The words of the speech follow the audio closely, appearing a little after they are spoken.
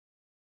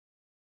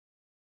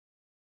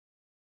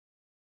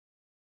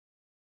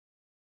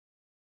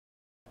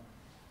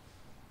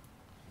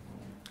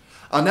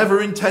I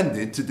never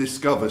intended to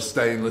discover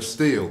stainless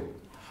steel.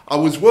 I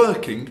was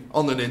working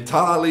on an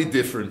entirely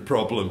different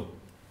problem.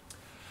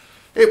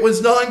 It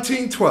was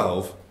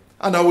 1912,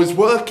 and I was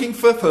working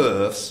for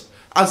Perth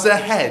as the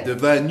head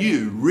of their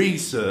new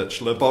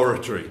research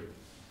laboratory.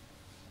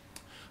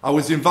 I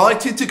was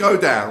invited to go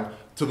down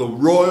to the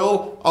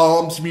Royal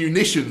Arms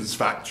Munitions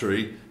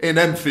Factory in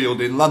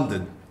Enfield in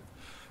London.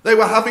 They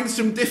were having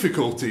some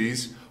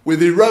difficulties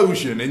with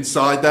erosion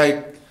inside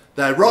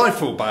their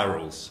rifle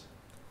barrels,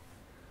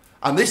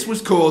 and this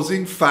was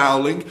causing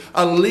fouling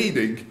and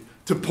leading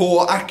to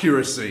poor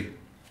accuracy.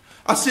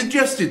 I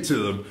suggested to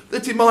them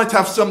that it might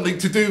have something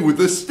to do with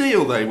the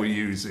steel they were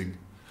using,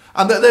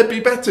 and that they'd be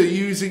better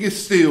using a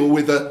steel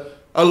with a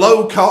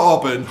low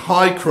carbon,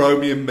 high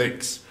chromium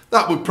mix.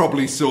 That would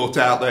probably sort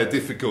out their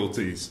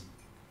difficulties.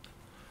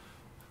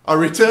 I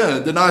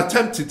returned and I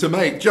attempted to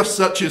make just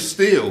such a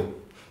steel,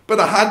 but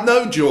I had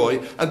no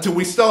joy until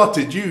we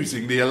started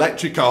using the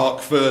electric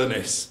arc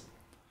furnace.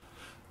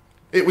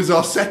 It was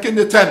our second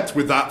attempt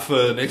with that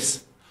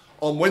furnace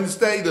on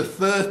Wednesday the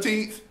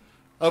 13th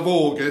of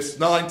August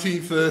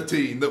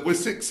 1913 that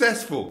was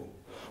successful.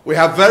 We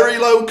have very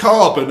low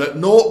carbon at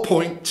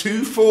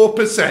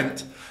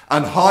 0.24%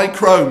 and high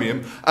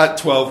chromium at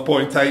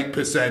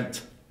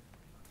 12.8%.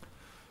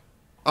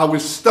 I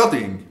was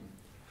studying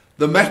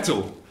the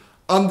metal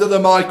under the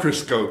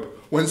microscope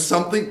when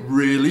something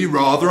really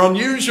rather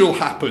unusual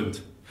happened.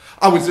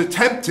 I was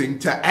attempting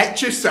to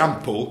etch a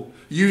sample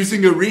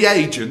using a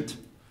reagent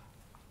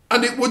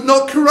and it would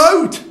not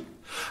corrode.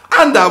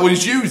 And I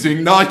was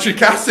using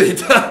nitric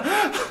acid.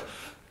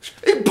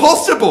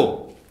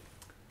 Impossible!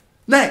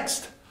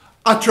 Next,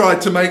 I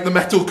tried to make the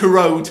metal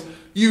corrode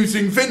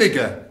using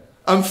vinegar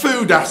and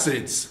food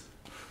acids.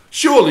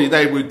 Surely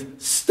they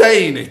would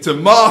stain it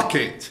and mark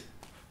it.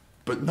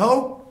 But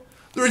no,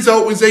 the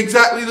result was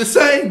exactly the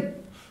same.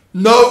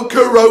 No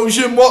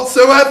corrosion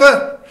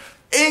whatsoever.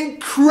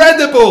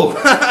 Incredible!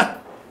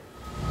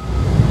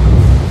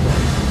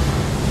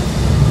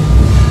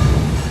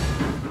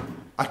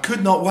 I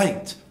could not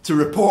wait to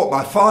report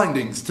my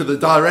findings to the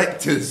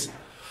directors.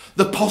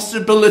 The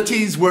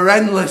possibilities were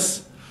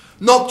endless.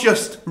 Not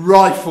just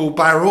rifle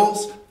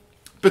barrels,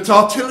 but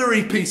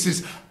artillery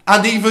pieces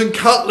and even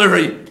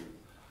cutlery.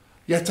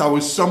 Yet I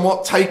was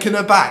somewhat taken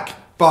aback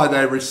by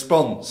their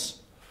response.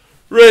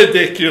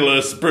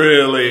 Ridiculous,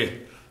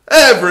 Brearley.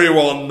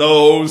 Everyone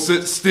knows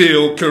that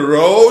steel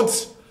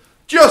corrodes.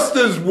 Just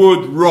as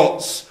wood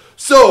rots,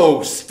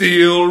 so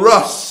steel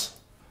rusts.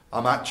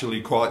 I'm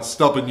actually quite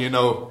stubborn, you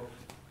know.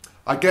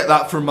 I get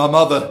that from my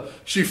mother.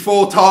 She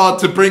fought hard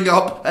to bring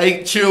up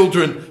 8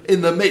 children in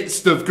the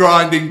midst of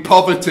grinding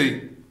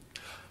poverty.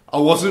 I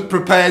wasn't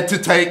prepared to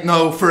take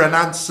no for an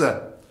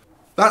answer.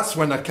 That's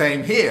when I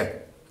came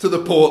here to the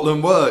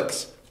Portland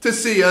Works to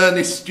see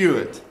Ernest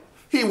Stewart.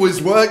 He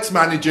was works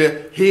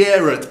manager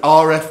here at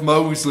R.F.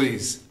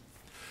 Mosley's.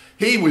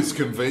 He was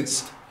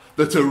convinced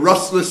that a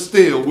rustless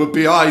steel would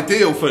be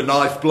ideal for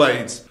knife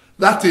blades.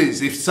 That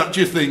is, if such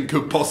a thing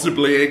could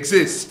possibly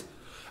exist.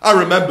 I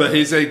remember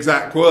his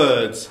exact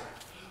words.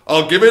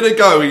 I'll give it a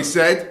go, he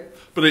said,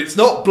 but it's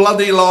not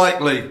bloody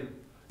likely.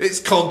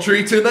 It's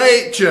contrary to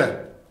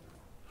nature.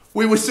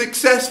 We were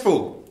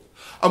successful,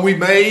 and we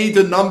made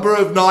a number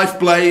of knife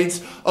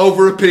blades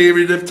over a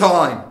period of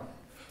time.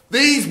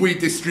 These we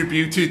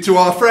distributed to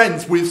our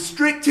friends with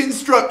strict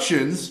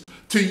instructions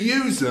to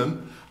use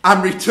them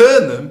and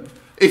return them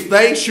if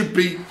they should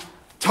be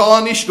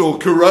tarnished or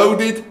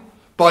corroded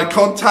by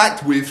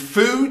contact with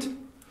food,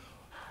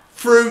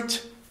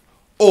 fruit,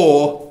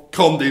 or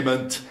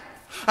condiment.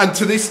 And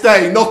to this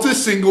day, not a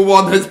single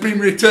one has been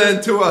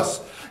returned to us.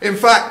 In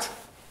fact,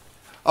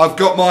 I've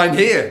got mine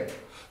here.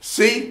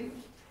 See?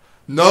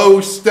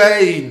 No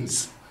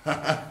stains.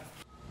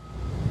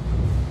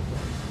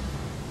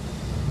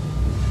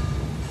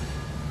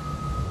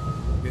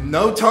 In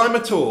no time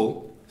at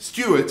all,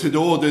 Stewart had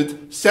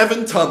ordered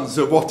 7 tons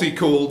of what he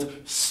called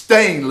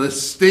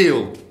stainless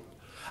steel.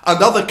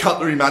 And other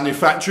cutlery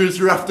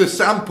manufacturers were after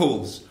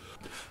samples.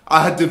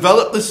 I had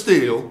developed the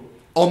steel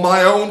on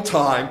my own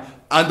time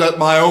and at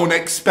my own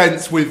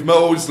expense with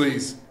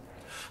Mosley's.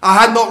 I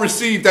had not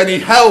received any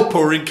help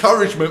or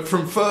encouragement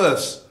from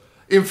First.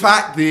 In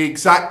fact, the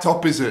exact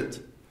opposite.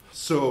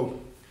 So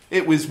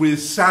it was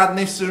with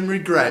sadness and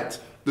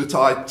regret that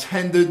I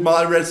tendered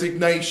my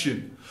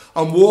resignation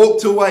and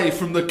walked away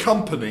from the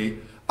company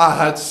I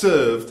had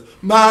served,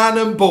 man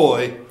and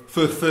boy,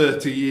 for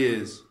 30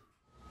 years.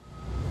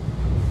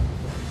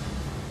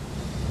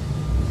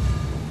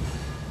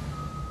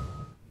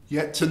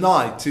 Yet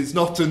tonight is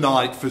not a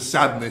night for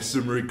sadness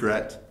and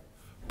regret,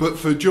 but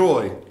for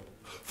joy.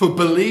 For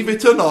believe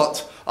it or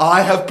not,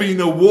 I have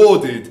been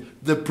awarded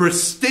the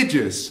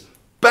prestigious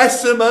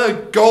Bessemer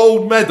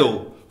Gold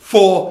Medal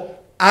for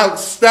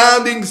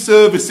outstanding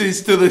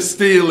services to the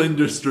steel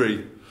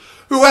industry.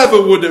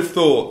 Whoever would have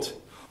thought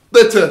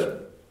that a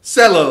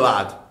cellar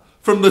lad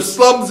from the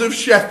slums of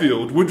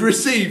Sheffield would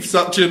receive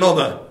such an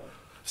honour?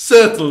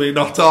 Certainly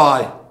not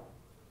I.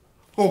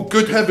 Oh,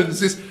 good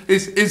heavens,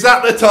 is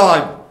that the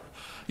time?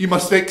 You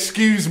must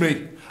excuse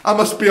me. I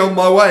must be on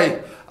my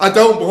way. I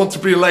don't want to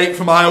be late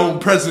for my own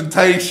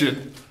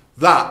presentation.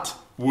 That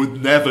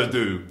would never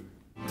do.